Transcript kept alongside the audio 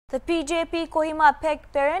The PJP Kohima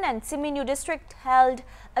Pek Peren and Siminyu district held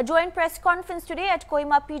a joint press conference today at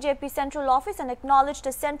Kohima PJP Central Office and acknowledged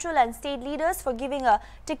the central and state leaders for giving a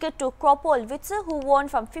ticket to Kropol Vitsu, who won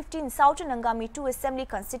from 15 Southern Angami 2 Assembly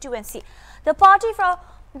constituency. The party from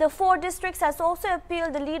the 4 districts has also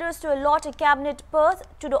appealed the leaders to allot a cabinet berth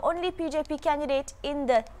to the only PJP candidate in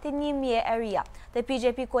the Tinimie area. The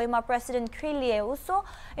PJP Kohima President Kropol also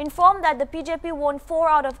informed that the PJP won 4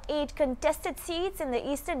 out of 8 contested seats in the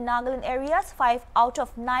eastern Nagaland areas, 5 out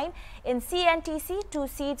of 9 in CNTC, 2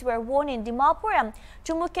 seats were won in Dimapur and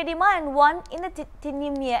Chumukedima and 1 in the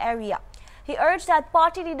Tinimie area. He urged that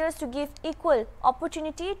party leaders to give equal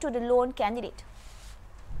opportunity to the lone candidate.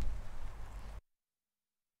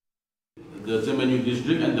 The Siminyu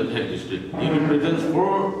district and the Pek district. He represents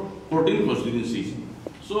 14 constituencies.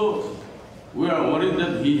 So we are worried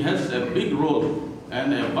that he has a big role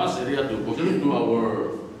and a vast area to contribute to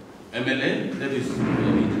our MLA, that is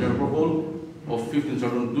Engineer Kropol of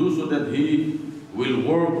 1572, so that he will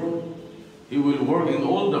work in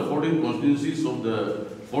all the 14 constituencies of the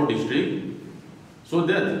 4 districts, so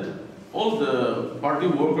that all the party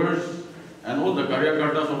workers and all the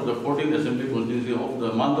Karyakartas of the 14th Assembly constituency of the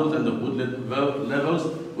mandals and the booth levels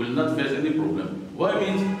will not face any problem. Why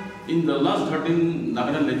means in the last 13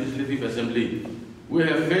 Nagaland Legislative Assembly, we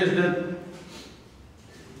have faced that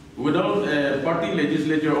without a party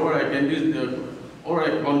legislature or a candidate or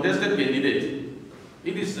a contested candidate,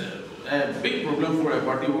 it is a big problem for a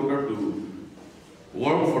party worker to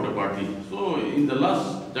work for the party. So in the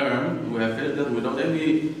last term, we have faced that without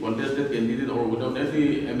any contested candidate or without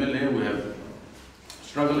any MLA, we have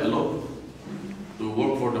struggled a lot to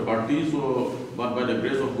work for the party. So, but by the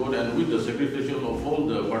grace of God and with the sacrifice of all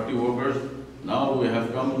the party workers, now we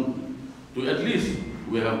have come to at least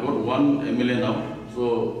we have got 1 MLA now.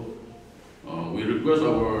 So we request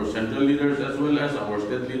our central leaders as well as our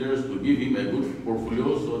state leaders to give him a good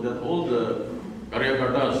portfolio so that all the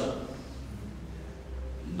Karyakartas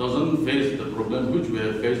doesn't face the problem which we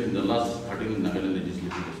have faced in the last 13 Nagaland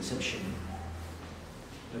legislative exception.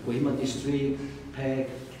 The Kohima district, Pek,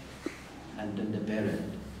 and then the Berth,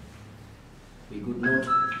 we could not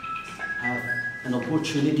have an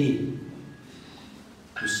opportunity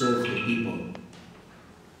to serve the people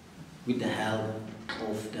with the help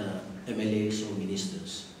of the MLAs or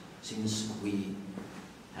ministers, since we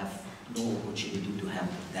have no opportunity to have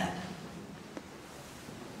that.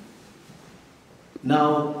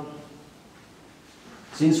 Now,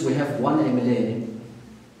 since we have 1 MLA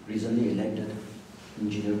recently elected,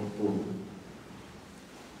 Engineer Kropol,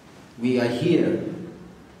 we are here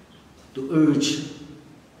to urge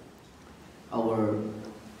our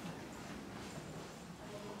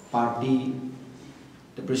party,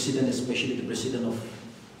 the president, especially the president of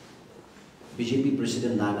BJP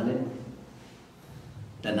President Nagaland,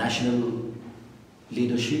 the national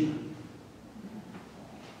leadership,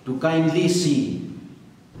 to kindly see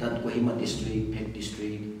that Kohima district, Pek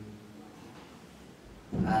district,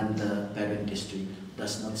 and the Berth district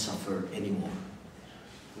does not suffer anymore.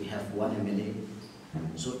 We have 1 MLA.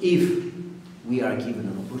 So if we are given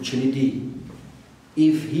an opportunity,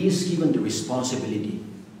 if he is given the responsibility,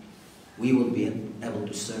 we will be able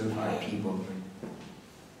to serve our people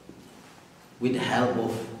with the help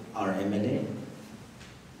of our MLA,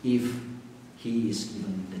 if he is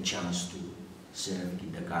given the chance to serve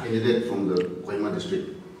in the government. Candidate from the Kohima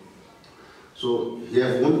district. So he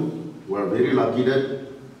has won. We are very lucky that,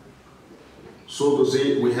 so to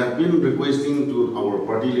say, we have been requesting to our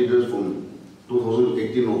party leaders from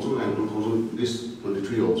 2018 also and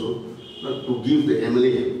 2023 also to give the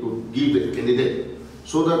MLA, to give the candidate,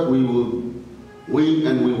 so that we will win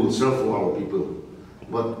and we will serve for our people.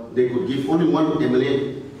 But they could give only 1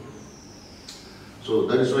 MLA. So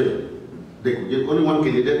that is why they could give only 1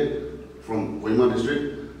 candidate from Kohima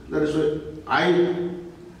district. That is why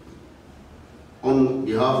on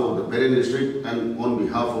behalf of the Berth district and on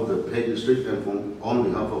behalf of the Pek district and on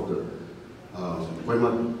behalf of the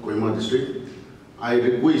Kohima district, I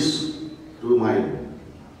request to my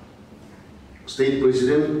state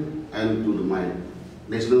president and to my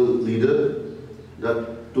national leader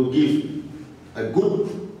that to give a good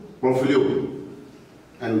portfolio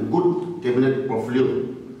and good cabinet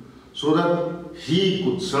portfolio so that he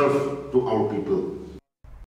could serve to our people.